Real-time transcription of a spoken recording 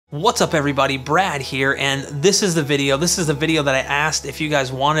What's up everybody, Brad here, and this is the video that I asked if you guys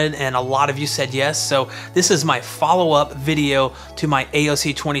wanted, and a lot of you said yes. So this is my follow-up video to my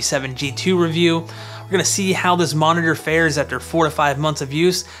AOC 27 G2 review. We're gonna see how this monitor fares after 4 to 5 months of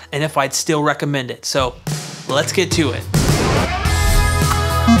use and if I'd still recommend it. So let's get to it.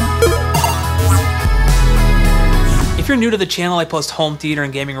 If you're new to the channel, I post home theater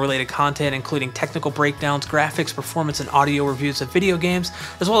and gaming related content, including technical breakdowns, graphics, performance, and audio reviews of video games,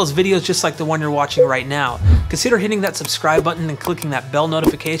 as well as videos just like the one you're watching right now. Consider hitting that subscribe button and clicking that bell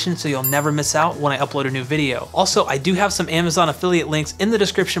notification so you'll never miss out when I upload a new video. Also, I do have some Amazon affiliate links in the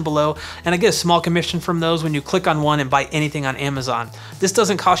description below, and I get a small commission from those when you click on one and buy anything on Amazon. This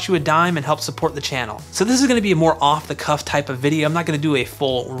doesn't cost you a dime and helps support the channel. So this is going to be a more off-the-cuff type of video. I'm not going to do a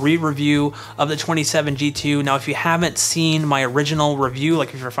full re-review of the 27 G2. Now, if you haven't seen my original review,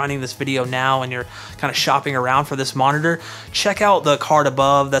 like if you're finding this video now and you're kind of shopping around for this monitor, check out the card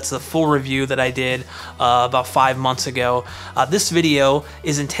above. That's the full review that I did about 5 months ago. This video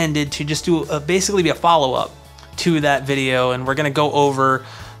is intended to just do basically be a follow-up to that video, and we're going to go over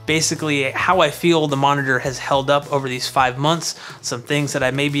basically how I feel the monitor has held up over these 5 months, some things that I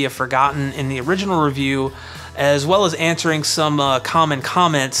maybe have forgotten in the original review, as well as answering some common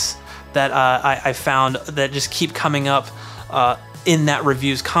comments that I found that just keep coming up in that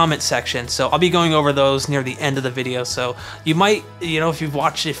review's comment section. So I'll be going over those near the end of the video. So you might, if you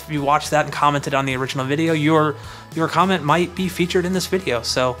watched that and commented on the original video, your comment might be featured in this video.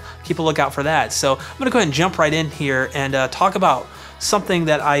 So keep a lookout for that. So I'm gonna go ahead and jump right in here and talk about something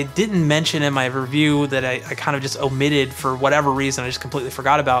that I didn't mention in my review that I kind of just omitted for whatever reason. I just completely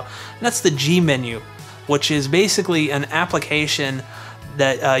forgot about, and that's the G menu, which is basically an application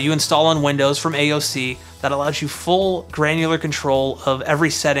that you install on Windows from AOC that allows you full granular control of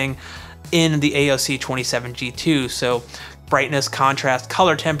every setting in the AOC 27 G2. So brightness, contrast,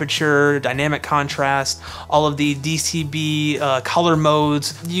 color temperature, dynamic contrast, all of the DCB color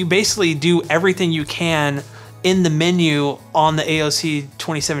modes. You basically do everything you can in the menu on the AOC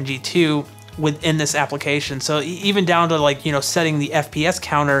 27 G2 within this application. So even down to setting the FPS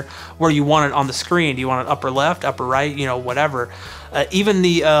counter where you want it on the screen. Do you want it upper left, upper right, whatever. Even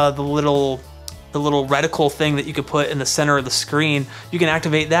the little reticle thing that you could put in the center of the screen, you can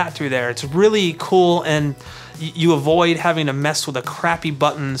activate that through there. It's really cool, and you avoid having to mess with the crappy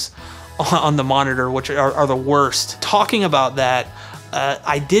buttons on the monitor, which are the worst. Talking about that,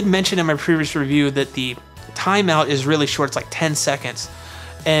 I did mention in my previous review that the timeout is really short. It's like 10 seconds.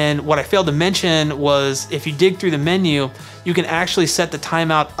 And what I failed to mention was if you dig through the menu, you can actually set the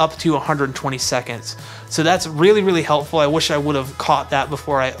timeout up to 120 seconds. So that's really, really helpful. I wish I would have caught that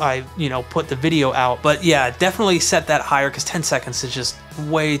before I put the video out. But yeah, definitely set that higher because 10 seconds is just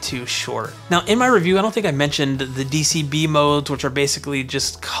way too short. Now in my review, I don't think I mentioned the DCB modes, which are basically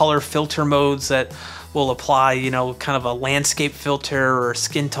just color filter modes that will apply, kind of a landscape filter or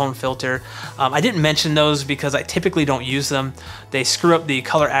skin tone filter. I didn't mention those because I typically don't use them. They screw up the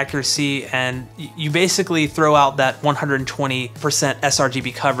color accuracy, and you basically throw out that 120%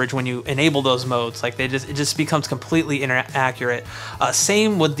 sRGB coverage when you enable those modes. Like it just becomes completely inaccurate.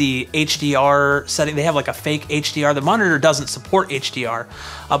 Same with the HDR setting. They have like a fake HDR. The monitor doesn't support HDR,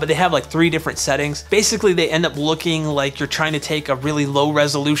 but they have like 3 different settings. Basically, they end up looking like you're trying to take a really low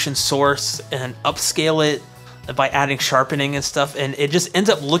resolution source and upscale it by adding sharpening and stuff, and it just ends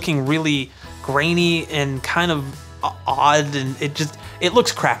up looking really grainy and kind of odd, and it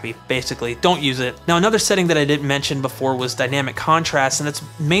looks crappy. Basically, don't use it. Now another setting that I didn't mention before was dynamic contrast, and that's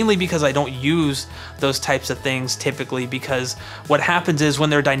mainly because I don't use those types of things typically, because what happens is when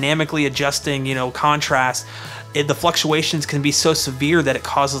they're dynamically adjusting contrast, the fluctuations can be so severe that it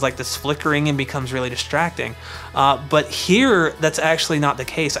causes like this flickering and becomes really distracting. But here that's actually not the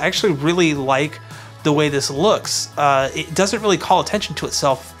case. I actually really like the way this looks. It doesn't really call attention to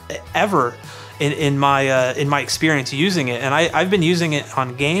itself ever in my experience using it, and I've been using it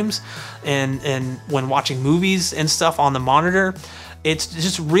on games and when watching movies and stuff on the monitor. It's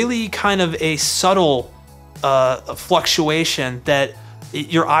just really kind of a subtle fluctuation that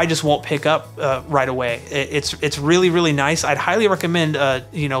your eye just won't pick up right away. It's really, really nice. I'd highly recommend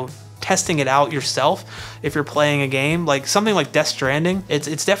testing it out yourself if you're playing a game like something like Death Stranding.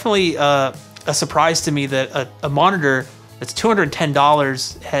 It's definitely a surprise to me that a monitor that's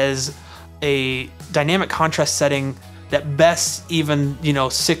 $210 has a dynamic contrast setting that best even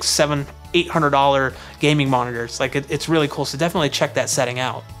 $600, $700, $800 gaming monitors. Like it's really cool. So definitely check that setting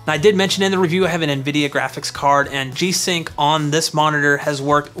out. Now I did mention in the review I have an NVIDIA graphics card, and G-Sync on this monitor has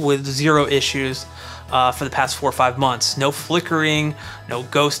worked with 0 issues. for the past 4 or 5 months. No flickering, no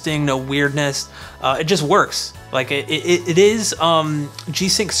ghosting, no weirdness. It just works. Like it is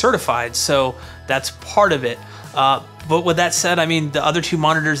G-Sync certified, so that's part of it. But with that said, I mean, the other 2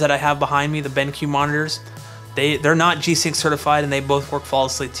 monitors that I have behind me, the BenQ monitors, they're not G-Sync certified, and they both work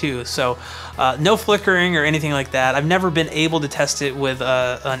flawlessly too. So no flickering or anything like that. I've never been able to test it with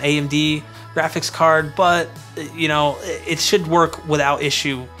an AMD graphics card, but you know, it should work without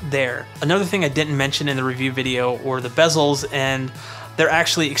issue there. Another thing I didn't mention in the review video were the bezels, and they're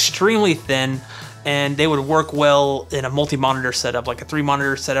actually extremely thin, and they would work well in a multi-monitor setup, like a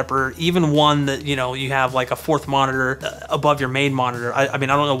 3-monitor setup, or even one that, you know, you have like a 4th monitor above your main monitor. I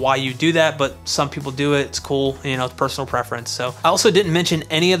mean, I don't know why you do that, but some people do it. It's cool, you know, it's personal preference. So I also didn't mention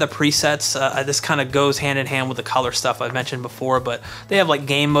any of the presets. This kind of goes hand in hand with the color stuff I've mentioned before, but they have like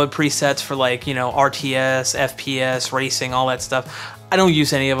game mode presets for like, you know, RTS, FPS, racing, all that stuff. I don't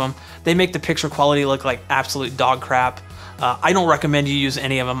use any of them. They make the picture quality look like absolute dog crap. I don't recommend you use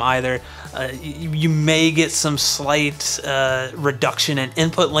any of them either. You may get some slight reduction in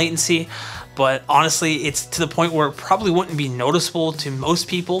input latency, but honestly, it's to the point where it probably wouldn't be noticeable to most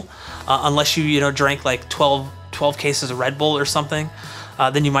people unless you know, drank like 12 cases of Red Bull or something.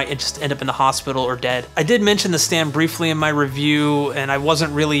 Then you might just end up in the hospital or dead. I did mention the stand briefly in my review, and I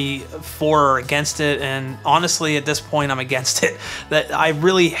wasn't really for or against it, and honestly at this point I'm against it. That I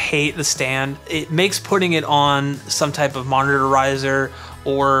really hate the stand. It makes putting it on some type of monitor riser,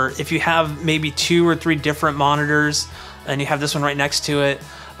 or if you have maybe 2 or 3 different monitors and you have this one right next to it,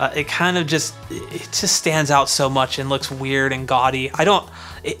 it kind of just stands out so much and looks weird and gaudy.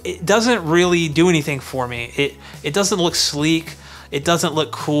 It doesn't really do anything for me. It doesn't look sleek. It doesn't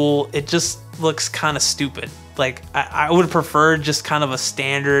look cool. It just looks kind of stupid. Like I would prefer just kind of a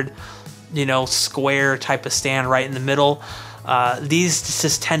standard, you know, square type of stand right in the middle. These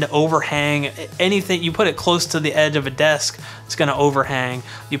just tend to overhang. Anything you put it close to the edge of a desk, it's gonna overhang.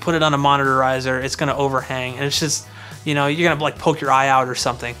 You put it on a monitor riser, it's gonna overhang, and it's just, you know, you're gonna like poke your eye out or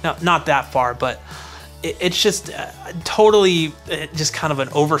something. No, not that far, but it's just totally just kind of an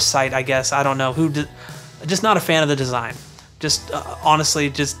oversight, I guess. I don't know just not a fan of the design. Just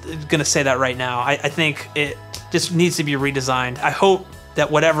honestly, just gonna say that right now. I think it just needs to be redesigned. I hope that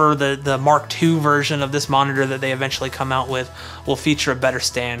whatever the Mark II version of this monitor that they eventually come out with will feature a better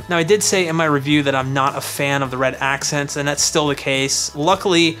stand. Now, I did say in my review that I'm not a fan of the red accents, and that's still the case.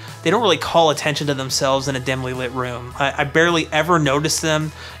 Luckily, they don't really call attention to themselves in a dimly lit room. I barely ever notice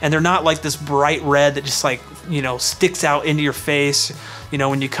them, and they're not like this bright red that just like, you know, sticks out into your face. You know,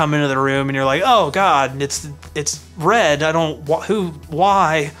 when you come into the room and you're like, oh God, it's red.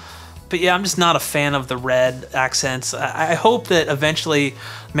 Why? But yeah, I'm just not a fan of the red accents. I hope that eventually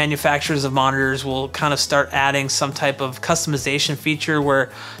manufacturers of monitors will kind of start adding some type of customization feature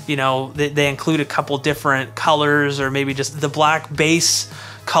where, you know, they include a couple different colors, or maybe just the black base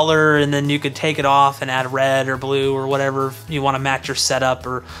color, and then you could take it off and add red or blue or whatever you want to match your setup,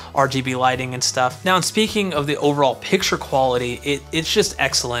 or RGB lighting and stuff. Now, and speaking of the overall picture quality, it's just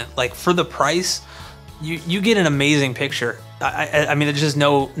excellent. Like, for the price, you get an amazing picture. I mean, there's just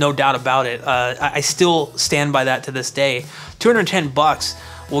no doubt about it. I still stand by that to this day. $210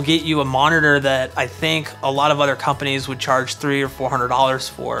 will get you a monitor that I think a lot of other companies would charge $300 or $400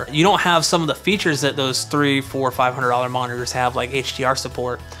 for. You don't have some of the features that those $300, $400, $500 monitors have, like HDR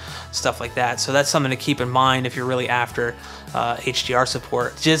support, stuff like that. So that's something to keep in mind if you're really after HDR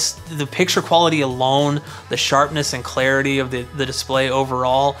support. Just the picture quality alone, the sharpness and clarity of the display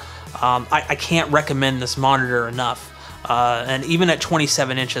overall, I can't recommend this monitor enough. And even at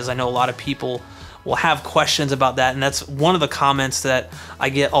 27 inches, I know a lot of people will have questions about that, and that's one of the comments that I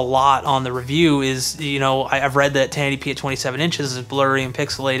get a lot on the review is, you know, I've read that 1080p at 27 inches is blurry and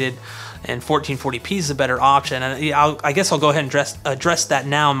pixelated, and 1440p is a better option. And I guess I'll go ahead and address that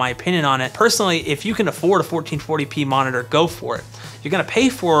now, in my opinion on it. Personally, if you can afford a 1440p monitor, go for it. You're gonna pay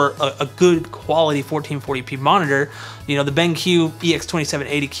for a good quality 1440p monitor. You know, the BenQ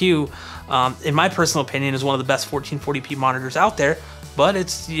EX2780Q, in my personal opinion, is one of the best 1440p monitors out there. But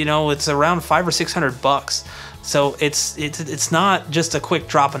it's, you know, it's around $500 or $600. So it's not just a quick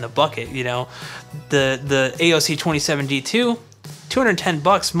drop in the bucket. You know, the AOC 27D2,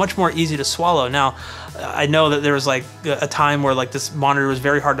 $210, much more easy to swallow. Now, I know that there was like a time where like this monitor was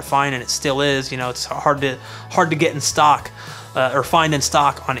very hard to find, and it still is. You know, it's hard to get in stock or find in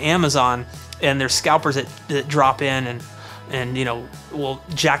stock on Amazon, and there's scalpers that drop in and you know, will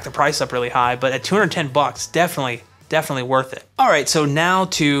jack the price up really high. But at $210, definitely worth it. All right, so now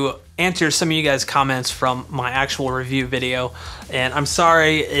to answer some of you guys' comments from my actual review video, and I'm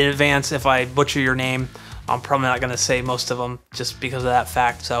sorry in advance if I butcher your name. I'm probably not gonna say most of them just because of that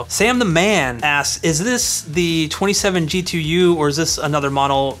fact. So Sam the Man asks, is this the 27G2U or is this another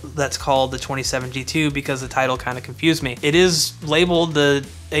model that's called the 27G2, because the title kind of confused me. It is labeled the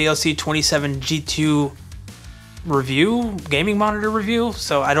AOC 27G2 review, gaming monitor review,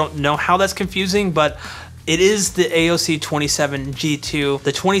 so I don't know how that's confusing, but it is the AOC 27G2.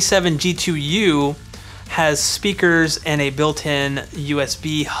 The 27G2U has speakers and a built-in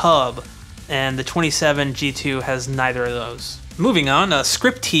USB hub, and the 27G2 has neither of those. Moving on,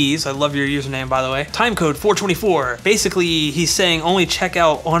 Script Tease, I love your username by the way. Timecode 424. Basically, he's saying only check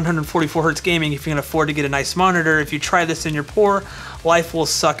out 144 Hz gaming if you can afford to get a nice monitor. If you try this and you're poor, life will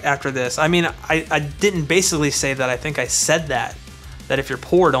suck after this. I mean, I didn't basically say that. I think I said that if you're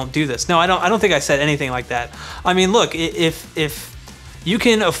poor, don't do this. No, I don't think I said anything like that. I mean, look, if you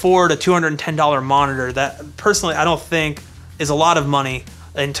can afford a $210 monitor, that personally I don't think is a lot of money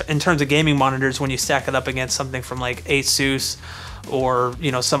in terms of gaming monitors when you stack it up against something from like ASUS or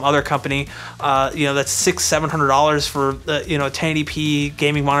some other company. That's $600-700 for a 1080p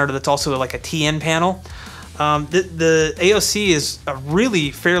gaming monitor that's also like a TN panel. The AOC is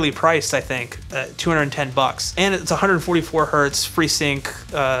really fairly priced, I think, at $210, and it's 144 Hertz,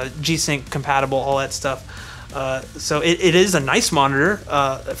 FreeSync, G-Sync compatible, all that stuff. So it is a nice monitor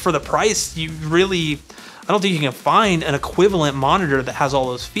for the price. I don't think you can find an equivalent monitor that has all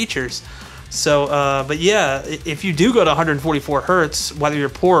those features. So, but yeah, if you do go to 144 Hertz, whether you're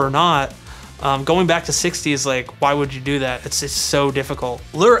poor or not, going back to 60 is like, why would you do that? It's so difficult.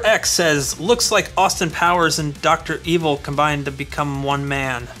 Lure X says, looks like Austin Powers and Dr. Evil combined to become one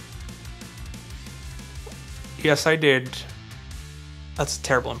man. Yes, I did. That's a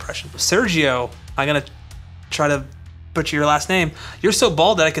terrible impression. Sergio, I'm gonna try to butcher your last name. You're so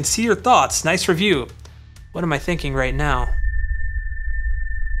bald that I can see your thoughts. Nice review. What am I thinking right now?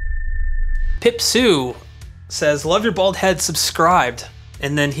 Pip Sue says, love your bald head, subscribed.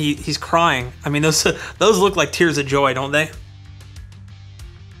 And then he's crying. I mean, those look like tears of joy, don't they?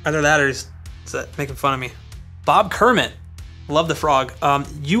 Either that or is that making fun of me? Bob Kermit, love the frog.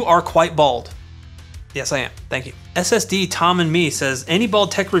 You are quite bald. Yes, I am. Thank you. SSD Tom and Me says, any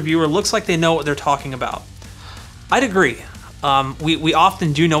bald tech reviewer looks like they know what they're talking about. I'd agree. We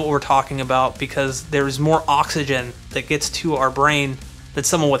often do know what we're talking about because there's more oxygen that gets to our brain than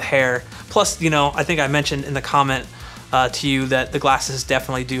someone with hair. Plus, I think I mentioned in the comment to you that the glasses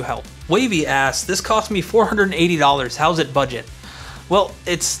definitely do help. Wavy asks, this cost me $480. How's it budget? Well,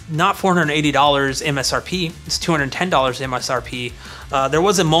 it's not $480 MSRP. It's $210 MSRP. There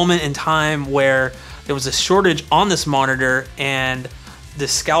was a moment in time where there was a shortage on this monitor and the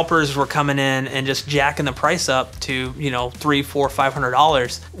scalpers were coming in and just jacking the price up to, $300, $400,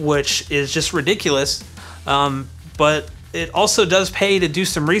 $500, which is just ridiculous. But it also does pay to do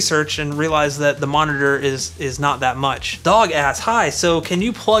some research and realize that the monitor is not that much. Dog asks, hi, so can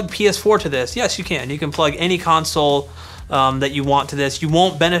you plug PS4 to this? Yes, you can. You can plug any console that you want to this. You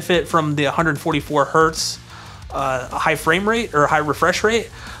won't benefit from the 144 Hertz high frame rate or high refresh rate,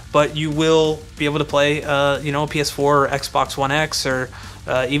 but you will be able to play, PS4 or Xbox One X or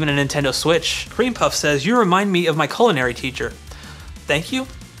even a Nintendo Switch. Cream Puff says, you remind me of my culinary teacher. Thank you.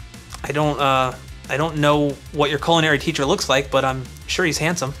 I don't know what your culinary teacher looks like, but I'm sure he's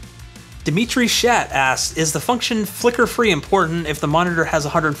handsome. Dimitri Shat asks, is the function flicker-free important if the monitor has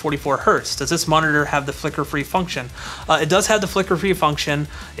 144 Hertz? Does this monitor have the flicker-free function? It does have the flicker-free function.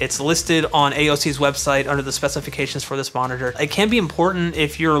 It's listed on AOC's website under the specifications for this monitor. It can be important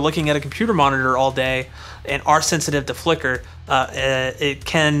if you're looking at a computer monitor all day and are sensitive to flicker. It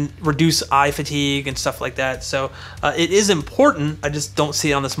can reduce eye fatigue and stuff like that. So it is important. I just don't see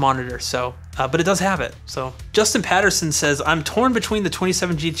it on this monitor. So, but it does have it. So Justin Patterson says, I'm torn between the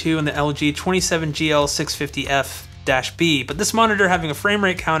 27G2 and the LG 27GL650F-B, but this monitor having a frame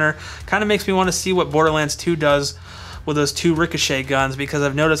rate counter kind of makes me want to see what Borderlands 2 does with those two ricochet guns, because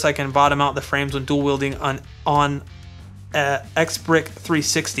I've noticed I can bottom out the frames when dual wielding on X-Brick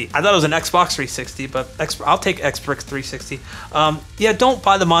 360. I thought it was an Xbox 360, but I'll take X-Brick 360. Yeah, don't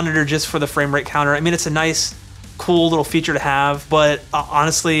buy the monitor just for the frame rate counter. I mean, it's a nice, cool little feature to have, but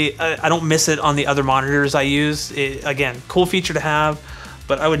honestly, I don't miss it on the other monitors I use. Again, cool feature to have,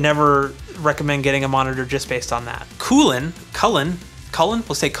 but I would never recommend getting a monitor just based on that. Cullen,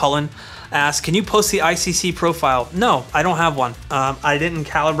 we'll say Cullen, asks, can you post the ICC profile? No, I don't have one. I didn't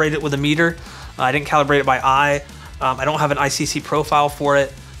calibrate it with a meter. I didn't calibrate it by eye. I don't have an ICC profile for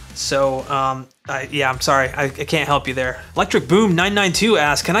it, so yeah, I'm sorry, I can't help you there. Electric Boom 992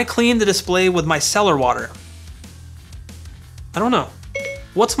 asks, can I clean the display with my cellar water? I don't know.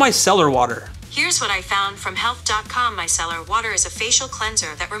 What's my cellar water? Here's what I found from health.com micellar water is a facial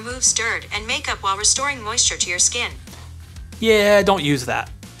cleanser that removes dirt and makeup while restoring moisture to your skin. Yeah, don't use that.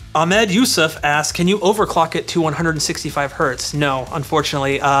 Ahmed Yusuf asks, can you overclock it to 165 hertz? No,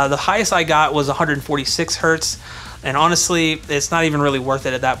 unfortunately. The highest I got was 146 hertz, and honestly, it's not even really worth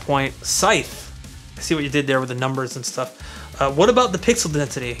it at that point. Scythe, I see what you did there with the numbers and stuff. What about the pixel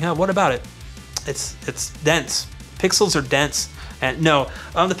density? Yeah, what about it? It's dense. Pixels are dense. And no,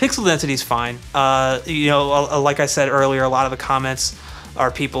 the pixel density is fine. You know, like I said earlier, a lot of the comments are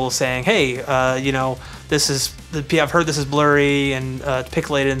people saying, hey, you know, I've heard this is blurry and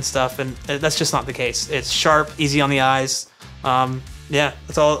pixelated and stuff, and that's just not the case. It's sharp, easy on the eyes. Yeah,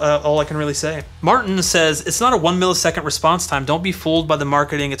 that's all I can really say. Martin says, it's not a 1 millisecond response time. Don't be fooled by the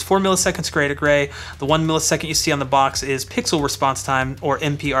marketing. It's 4 milliseconds gray to gray. The 1 millisecond you see on the box is pixel response time, or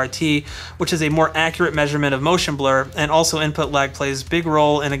MPRT, which is a more accurate measurement of motion blur, and also input lag plays a big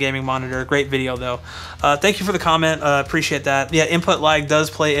role in a gaming monitor. Great video though. Thank you for the comment, appreciate that. Yeah, input lag does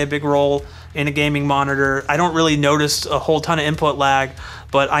play a big role in a gaming monitor. I don't really notice a whole ton of input lag,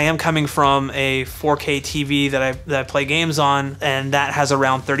 but I am coming from a 4K TV that I play games on, and that has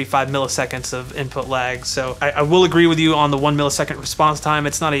around 35 milliseconds of input lag. So I will agree with you on the 1 millisecond response time.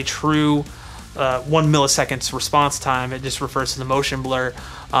 It's not a true 1 millisecond response time. It just refers to the motion blur.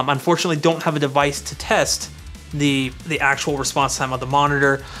 Unfortunately, don't have a device to test the actual response time of the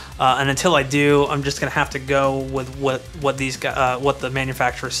monitor, and until I do, I'm just gonna have to go with what the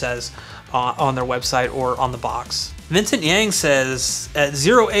manufacturer says on their website or on the box. Vincent Yang says, at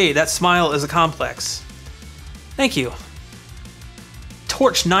 0.8, that smile is a complex. Thank you.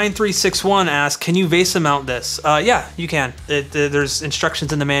 Torch9361 asks, can you VESA mount this? Yeah, you can. There's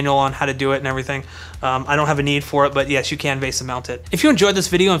instructions in the manual on how to do it and everything. I don't have a need for it, but yes, you can VESA mount it. If you enjoyed this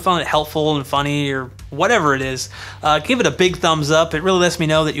video and found it helpful and funny or whatever it is, give it a big thumbs up. It really lets me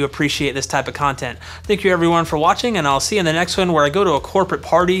know that you appreciate this type of content. Thank you everyone for watching, and I'll see you in the next one where I go to a corporate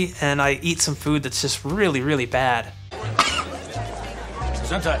party and I eat some food that's just really, really bad.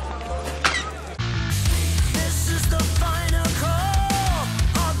 上菜。